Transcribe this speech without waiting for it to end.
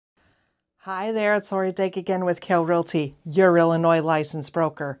Hi there, it's LDake again with Kale Realty, your Illinois licensed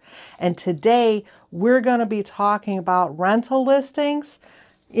broker. And today we're going to be talking about rental listings,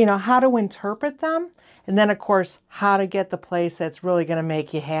 how to interpret them, and then of course, how to get the place that's really going to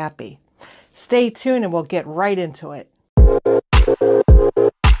make you happy. Stay tuned and we'll get right into it.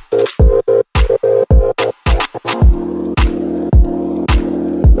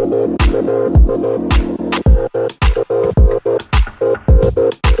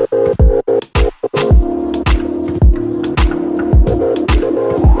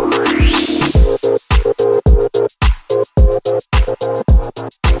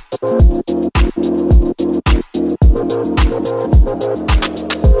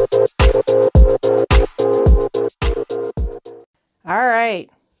 All right,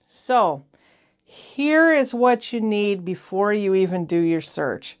 so here is what you need before you even do your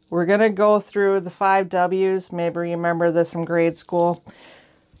search. We're going to go through the 5 W's. Maybe you remember this from grade school.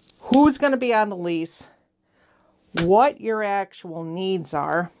 Who's going to be on the lease, what your actual needs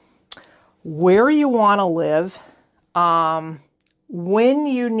are, where you want to live, when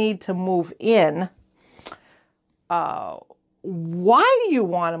you need to move in, why do you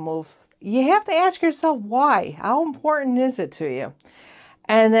want to move? You have to ask yourself why. How important is it to you?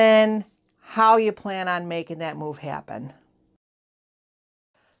 And then how you plan on making that move happen.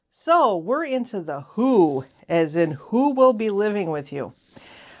 So we're into the who, as in who will be living with you.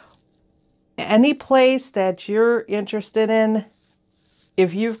 Any place that you're interested in,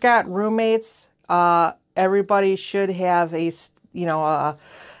 if you've got roommates, everybody should have a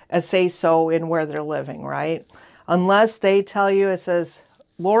say-so in where they're living, right? Unless they tell you, it says,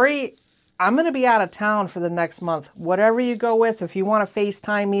 Lori, I'm going to be out of town for the next month. Whatever you go with, if you want to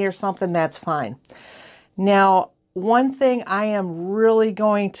FaceTime me or something, that's fine. Now, one thing I am really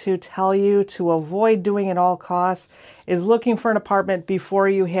going to tell you to avoid doing at all costs is looking for an apartment before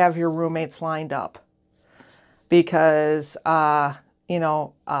you have your roommates lined up. Because,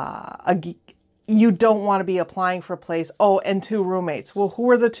 you don't want to be applying for a place. Oh, and 2 roommates. Well,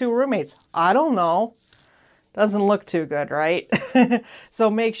 who are the 2 roommates? I don't know. Doesn't look too good, right? So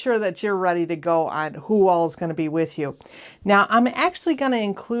make sure that you're ready to go on who all is going to be with you. Now, I'm actually going to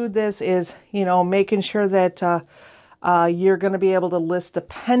include this is, making sure that you're going to be able to list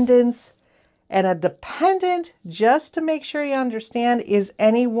dependents. And a dependent, just to make sure you understand, is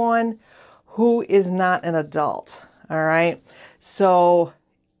anyone who is not an adult, all right? So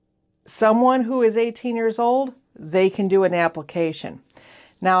someone who is 18 years old, they can do an application.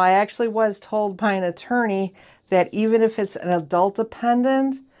 Now, I actually was told by an attorney that even if it's an adult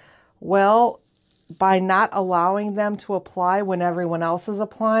dependent, well, by not allowing them to apply when everyone else is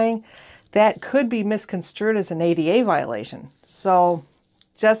applying, that could be misconstrued as an ADA violation. So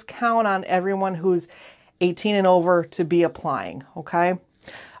just count on everyone who's 18 and over to be applying, okay?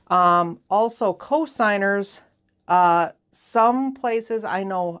 Also, co-signers, some places I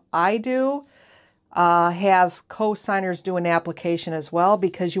know I do, have co-signers do an application as well,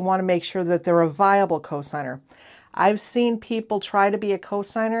 because you want to make sure that they're a viable co-signer. I've seen people try to be a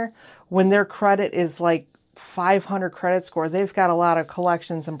co-signer when their credit is like 500 credit score. They've got a lot of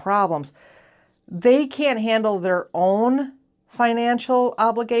collections and problems. They can't handle their own financial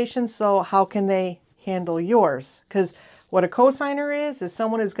obligations, so how can they handle yours? Because what a co-signer is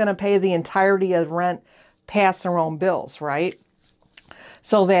someone who's going to pay the entirety of rent past their own bills, right?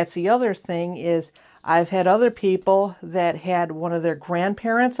 So that's the other thing is I've had other people that had one of their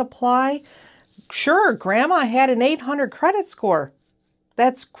grandparents apply. Sure, grandma had an 800 credit score.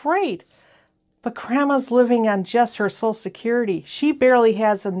 That's great. But grandma's living on just her Social Security. She barely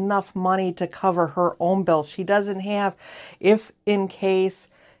has enough money to cover her own bills. She doesn't have, if in case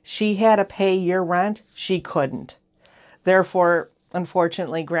she had to pay your rent, she couldn't. Therefore,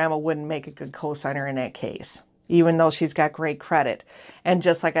 unfortunately, grandma wouldn't make a good co-signer in that case, even though she's got great credit. And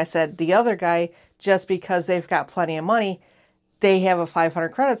just like I said, the other guy, just because they've got plenty of money, they have a 500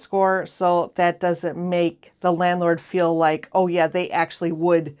 credit score, so that doesn't make the landlord feel like, oh yeah, they actually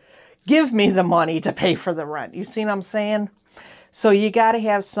would give me the money to pay for the rent. You see what I'm saying? So you got to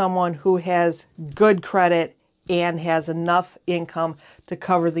have someone who has good credit and has enough income to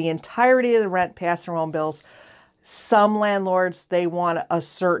cover the entirety of the rent past their own bills. Some landlords, they want a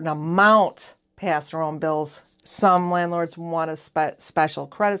certain amount past their own bills. Some landlords want a special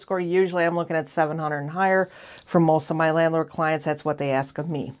credit score. Usually I'm looking at 700 and higher. For most of my landlord clients, that's what they ask of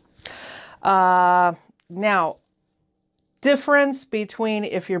me. Now, difference between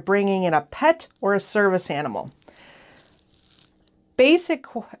if you're bringing in a pet or a service animal. Basic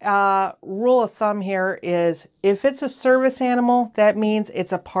rule of thumb here is if it's a service animal, that means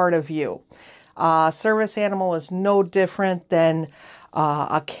it's a part of you. Service animal is no different than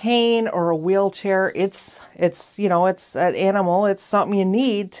a cane or a wheelchair. It's you know, it's an animal. It's something you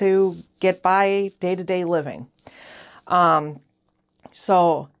need to get by day-to-day living.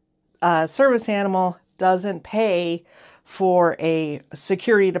 So a service animal doesn't pay for a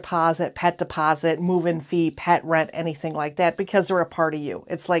security deposit, pet deposit, move-in fee, pet rent, anything like that, because they're a part of you.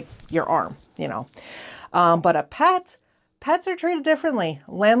 It's like your arm, you know. But a pets are treated differently.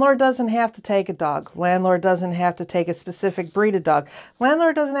 Landlord doesn't have to take a dog. Landlord doesn't have to take a specific breed of dog.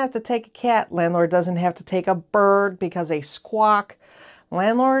 Landlord doesn't have to take a cat. Landlord doesn't have to take a bird because they squawk.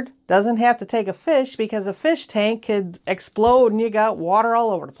 Landlord doesn't have to take a fish because a fish tank could explode and you got water all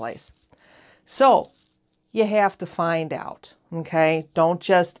over the place. So you have to find out, okay? Don't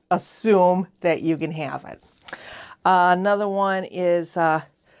just assume that you can have it. Another one is,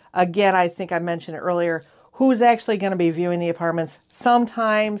 again, I think I mentioned it earlier, who's actually going to be viewing the apartments.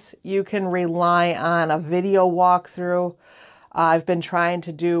 Sometimes you can rely on a video walkthrough. I've been trying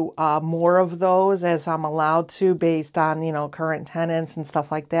to do more of those as I'm allowed to based on, you know, current tenants and stuff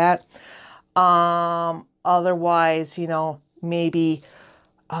like that. Otherwise, you know, maybe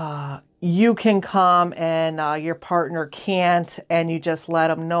you can come and your partner can't, and you just let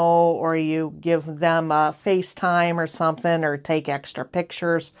them know, or you give them a FaceTime or something, or take extra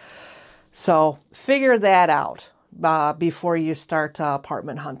pictures. So figure that out before you start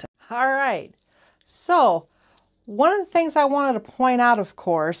apartment hunting. All right. So one of the things I wanted to point out, of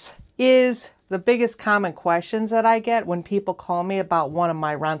course, is the biggest common questions that I get when people call me about one of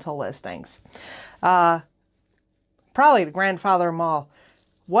my rental listings. Probably the grandfather of them all.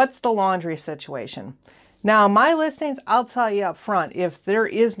 What's the laundry situation? Now, my listings, I'll tell you up front, if there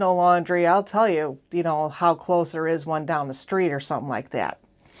is no laundry, I'll tell you, you know, how close there is one down the street or something like that.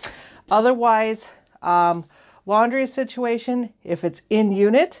 Otherwise, laundry situation, if it's in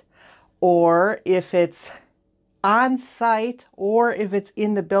unit, or if it's on site, or if it's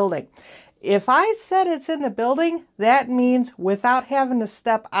in the building. If I said it's in the building, that means without having to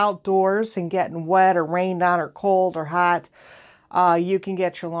step outdoors and getting wet or rained on or cold or hot, you can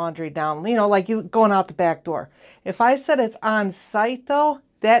get your laundry down, you know, like you going out the back door. If I said it's on site though,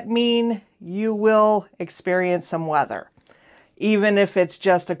 that means you will experience some weather, even if it's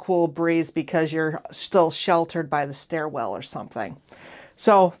just a cool breeze because you're still sheltered by the stairwell or something.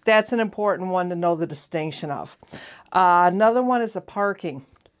 So that's an important one to know the distinction of. Another one is the parking.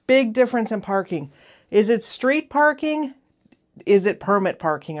 Big difference in parking. Is it street parking? Is it permit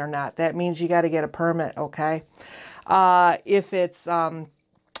parking or not? That means you got to get a permit, okay? If it's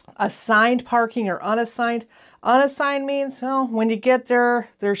assigned parking or unassigned, unassigned means, well, when you get there,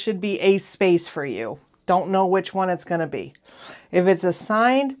 there should be a space for you. Don't know which one it's going to be. If it's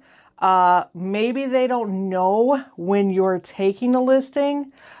assigned, maybe they don't know when you're taking the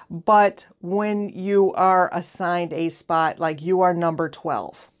listing, but when you are assigned a spot, like you are number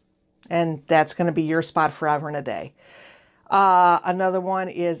 12, and that's going to be your spot forever and a day. Another one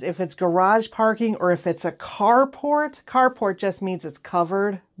is if it's garage parking or if it's a carport. Carport just means it's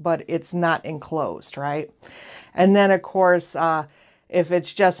covered, but it's not enclosed, right? And then, of course, if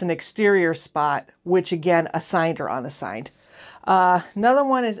it's just an exterior spot, which again, assigned or unassigned. Another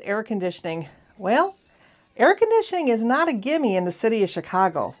one is air conditioning. Well, air conditioning is not a gimme in the city of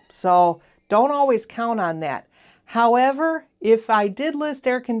Chicago, so don't always count on that. However, if I did list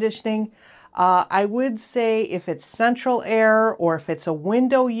air conditioning, I would say if it's central air, or if it's a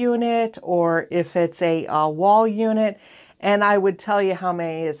window unit, or if it's a wall unit, and I would tell you how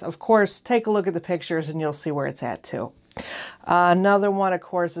many it is. Of course, take a look at the pictures and you'll see where it's at too. Another one, of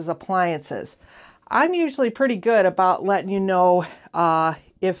course, is appliances. I'm usually pretty good about letting you know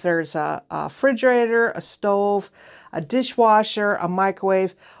if there's a refrigerator, a stove, a dishwasher, a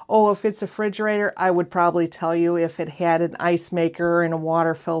microwave. Oh, if it's a refrigerator, I would probably tell you if it had an ice maker and a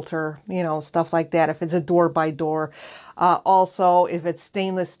water filter, you know, stuff like that. If it's a door by door. Also, if it's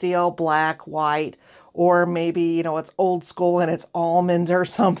stainless steel, black, white, or maybe, you know, it's old school and it's almond or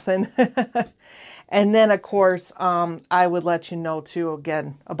something. And then, of course, I would let you know, too,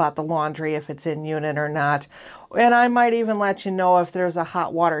 again, about the laundry, if it's in unit or not. And I might even let you know if there's a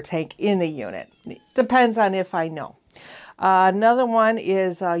hot water tank in the unit. Depends on if I know. Another one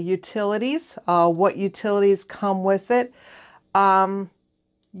is utilities. What utilities come with it.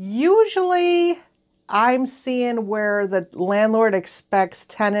 Usually, I'm seeing where the landlord expects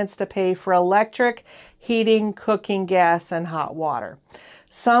tenants to pay for electric, heating, cooking, gas, and hot water.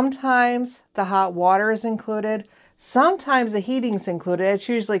 Sometimes the hot water is included. Sometimes the heating's included. It's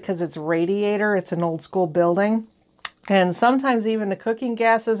usually because it's radiator. It's an old school building. And sometimes even the cooking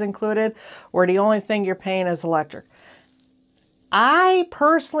gas is included, where the only thing you're paying is electric. I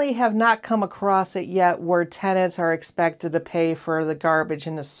personally have not come across it yet where tenants are expected to pay for the garbage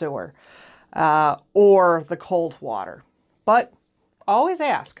in the sewer or the cold water, but always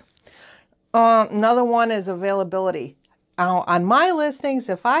ask. Another one is availability. On my listings,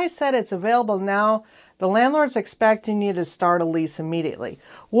 if I said it's available now, the landlord's expecting you to start a lease immediately.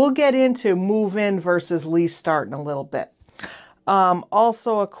 We'll get into move in versus lease start in a little bit.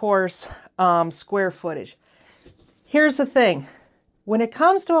 Also, of course, square footage. Here's the thing. When it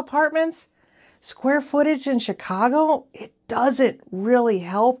comes to apartments, square footage in Chicago, it doesn't really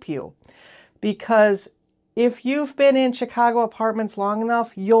help you, because if you've been in Chicago apartments long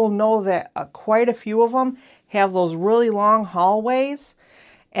enough, you'll know that quite a few of them have those really long hallways,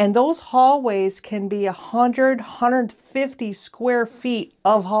 and those hallways can be 100, 150 square feet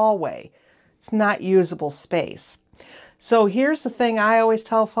of hallway. It's not usable space. So here's the thing I always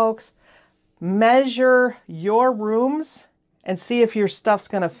tell folks: measure your rooms and see if your stuff's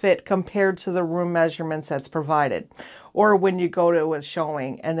going to fit compared to the room measurements that's provided, or when you go to a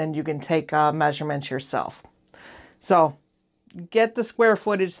showing and then you can take measurements yourself. So get the square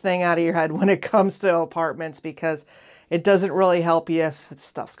footage thing out of your head when it comes to apartments, because it doesn't really help you if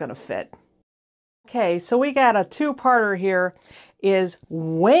stuff's going to fit. Okay, so we got a two-parter here, is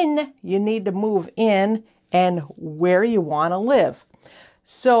when you need to move in and where you want to live.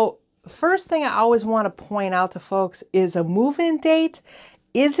 So first thing I always want to point out to folks is a move-in date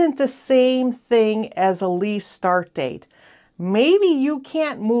isn't the same thing as a lease start date. Maybe you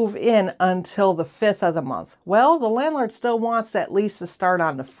can't move in until the 5th of the month. Well, the landlord still wants that lease to start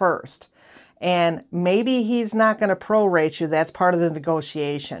on the 1st. And maybe he's not going to prorate you. That's part of the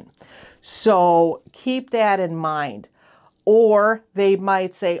negotiation. So keep that in mind. Or they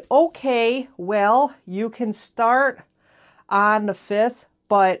might say, okay, well, you can start on the 5th,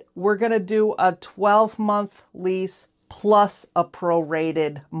 but we're going to do a 12-month lease plus a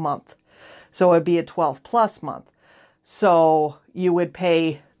prorated month. So it'd be a 12 plus month. So you would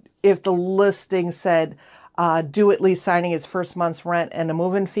pay, if the listing said due at least signing its first month's rent and a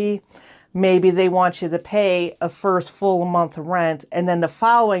move-in fee, maybe they want you to pay a first full month of rent, and then the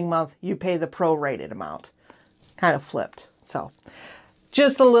following month you pay the prorated amount. Kind of flipped. So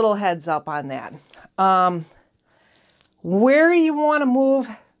just a little heads up on that. Where you want to move,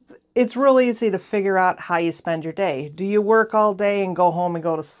 it's real easy to figure out how you spend your day. Do you work all day and go home and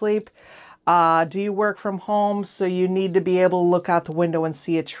go to sleep? Do you work from home so you need to be able to look out the window and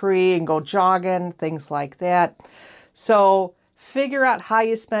see a tree and go jogging, things like that? So figure out how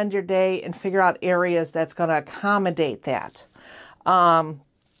you spend your day and figure out areas that's going to accommodate that.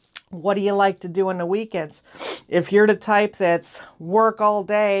 What do you like to do on the weekends? If you're the type that's work all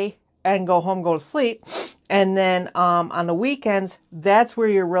day and go home, go to sleep, and then on the weekends, that's where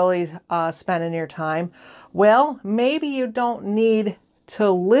you're really spending your time. Well, maybe you don't need to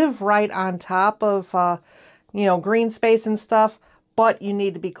live right on top of, green space and stuff, but you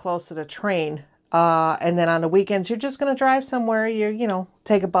need to be close to the train. And then on the weekends, you're just going to drive somewhere,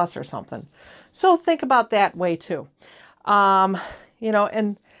 take a bus or something. So think about that way too.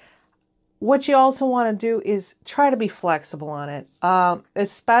 And what you also want to do is try to be flexible on it,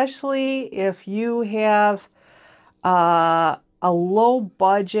 especially if you have a low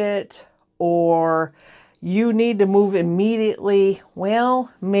budget or you need to move immediately.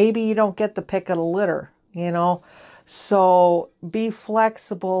 Well, maybe you don't get the pick of the litter, So be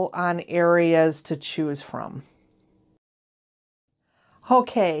flexible on areas to choose from.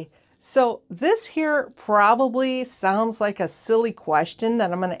 Okay, so this here probably sounds like a silly question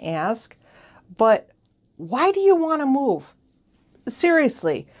that I'm going to ask, but why do you want to move?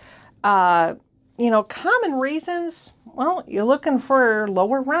 Seriously, common reasons, well, you're looking for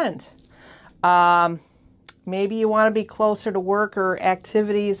lower rent. Maybe you want to be closer to work or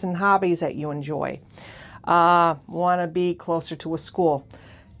activities and hobbies that you enjoy. Want to be closer to a school.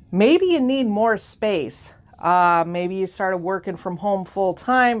 Maybe you need more space. Maybe you started working from home full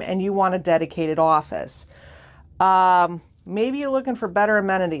time and you want a dedicated office. Maybe you're looking for better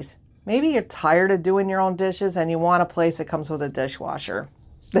amenities. Maybe you're tired of doing your own dishes and you want a place that comes with a dishwasher.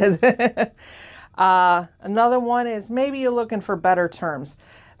 Another one is maybe you're looking for better terms.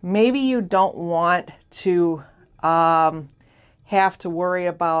 Maybe you don't want to have to worry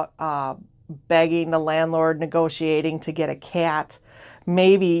about begging the landlord, negotiating to get a cat.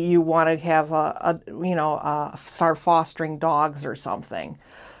 Maybe you want to have start fostering dogs or something.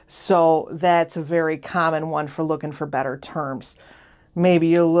 So that's a very common one for looking for better terms. Maybe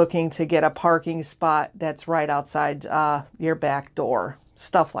you're looking to get a parking spot that's right outside your back door,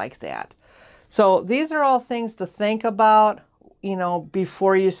 stuff like that. So these are all things to think about,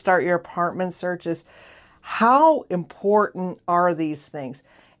 before you start your apartment searches. How important are these things?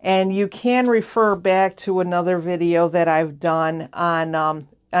 And you can refer back to another video that I've done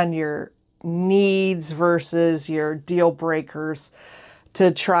on your needs versus your deal breakers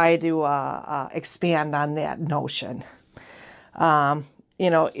to try to expand on that notion.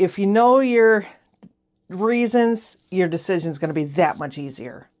 If you know your reasons, your decision is going to be that much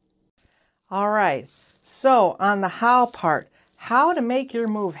easier. All right. So on the how part, how to make your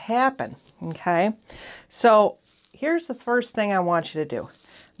move happen. Okay. So here's the first thing I want you to do.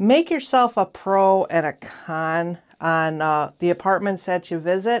 Make yourself a pro and a con on the apartments that you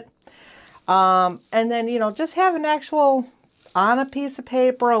visit. And then, just have an actual, on a piece of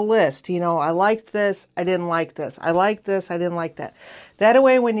paper, a list. I liked this, I didn't like this. I liked this, I didn't like that. That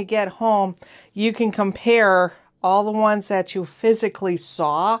way, when you get home, you can compare all the ones that you physically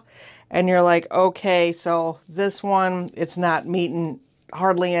saw. And you're like, okay, so this one, it's not meeting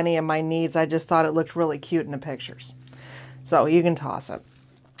hardly any of my needs. I just thought it looked really cute in the pictures. So you can toss it.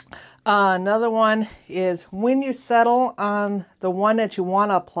 Another one is when you settle on the one that you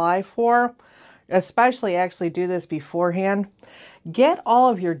want to apply for, especially actually do this beforehand, get all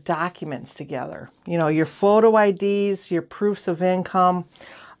of your documents together. Your photo IDs, your proofs of income.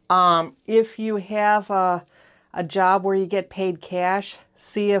 If you have a job where you get paid cash,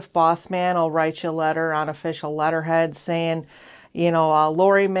 see if boss man will write you a letter on official letterhead saying,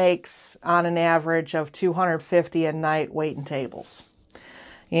 Lori makes on an average of $250 a night waiting tables.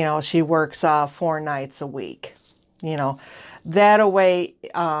 She works 4 nights a week. That way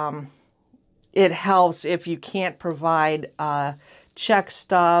it helps if you can't provide check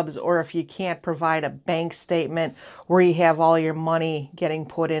stubs or if you can't provide a bank statement where you have all your money getting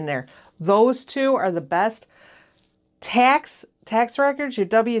put in there. Those two are the best. Tax records, your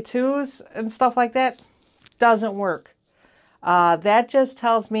W-2s and stuff like that, doesn't work. That just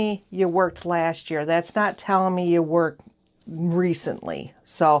tells me you worked last year. That's not telling me you worked recently.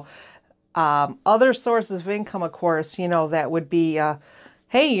 So other sources of income, of course, that would be,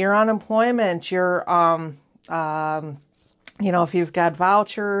 hey, your unemployment, your, if you've got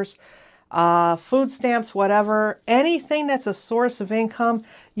vouchers, food stamps, whatever, anything that's a source of income,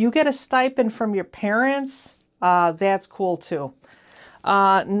 you get a stipend from your parents. That's cool too.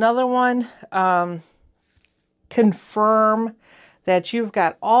 Another one, confirm that you've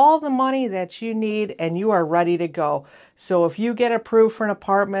got all the money that you need and you are ready to go. So if you get approved for an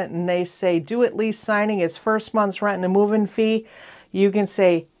apartment and they say do at least signing as first month's rent and a move-in fee, you can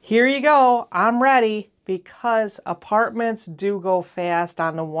say, here you go, I'm ready, because apartments do go fast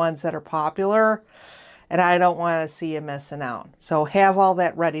on the ones that are popular and I don't want to see you missing out. So have all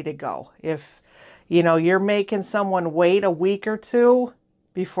that ready to go. If you're making someone wait a week or two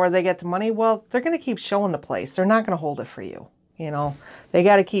before they get the money, well, they're going to keep showing the place. They're not going to hold it for you. They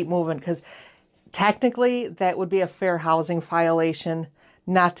got to keep moving, because technically that would be a fair housing violation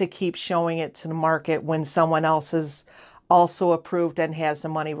not to keep showing it to the market when someone else is also approved and has the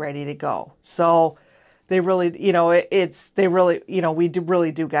money ready to go. So they really, we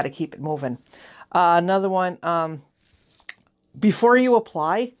really do got to keep it moving. Another one, before you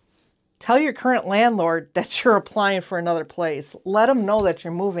apply, tell your current landlord that you're applying for another place. Let them know that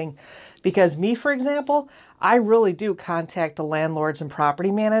you're moving. Because me, for example, I really do contact the landlords and property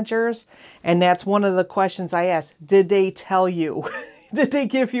managers. And that's one of the questions I ask. Did they tell you? Did they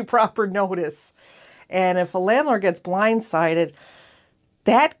give you proper notice? And if a landlord gets blindsided,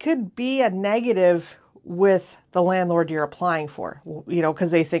 that could be a negative with the landlord you're applying for.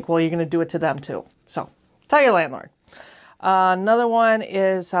 Because they think, well, you're going to do it to them too. So tell your landlord. Another one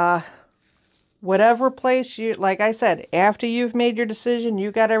is... whatever place you, like I said, after you've made your decision,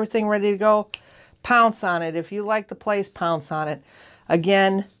 you got everything ready to go, pounce on it. If you like the place, pounce on it.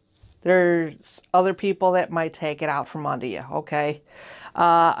 Again, there's other people that might take it out from under you, okay?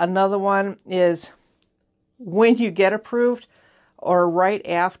 Another one is when you get approved, or right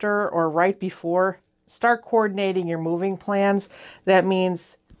after or right before, start coordinating your moving plans. That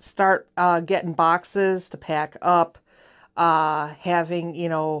means start getting boxes to pack up. Having,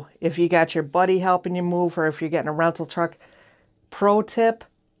 if you got your buddy helping you move, or if you're getting a rental truck. Pro tip,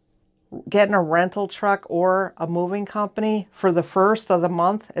 getting a rental truck or a moving company for the first of the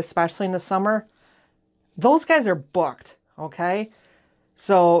month, especially in the summer, those guys are booked, okay?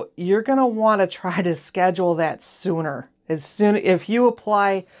 So you're going to want to try to schedule that sooner. If you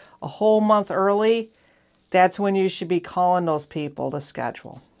apply a whole month early, that's when you should be calling those people to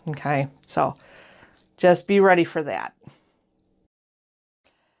schedule, okay? So just be ready for that.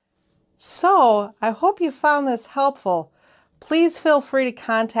 So I hope you found this helpful. Please feel free to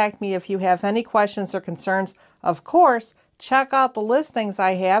contact me if you have any questions or concerns. Of course, check out the listings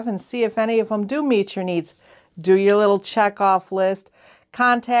I have and see if any of them do meet your needs. Do your little check off list.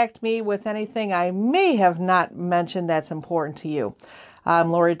 Contact me with anything I may have not mentioned that's important to you. I'm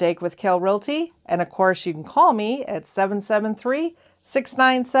LDake with Kale Realty, and of course you can call me at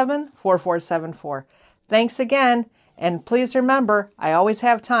 773-697-4474. Thanks again, and please remember, I always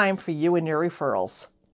have time for you and your referrals.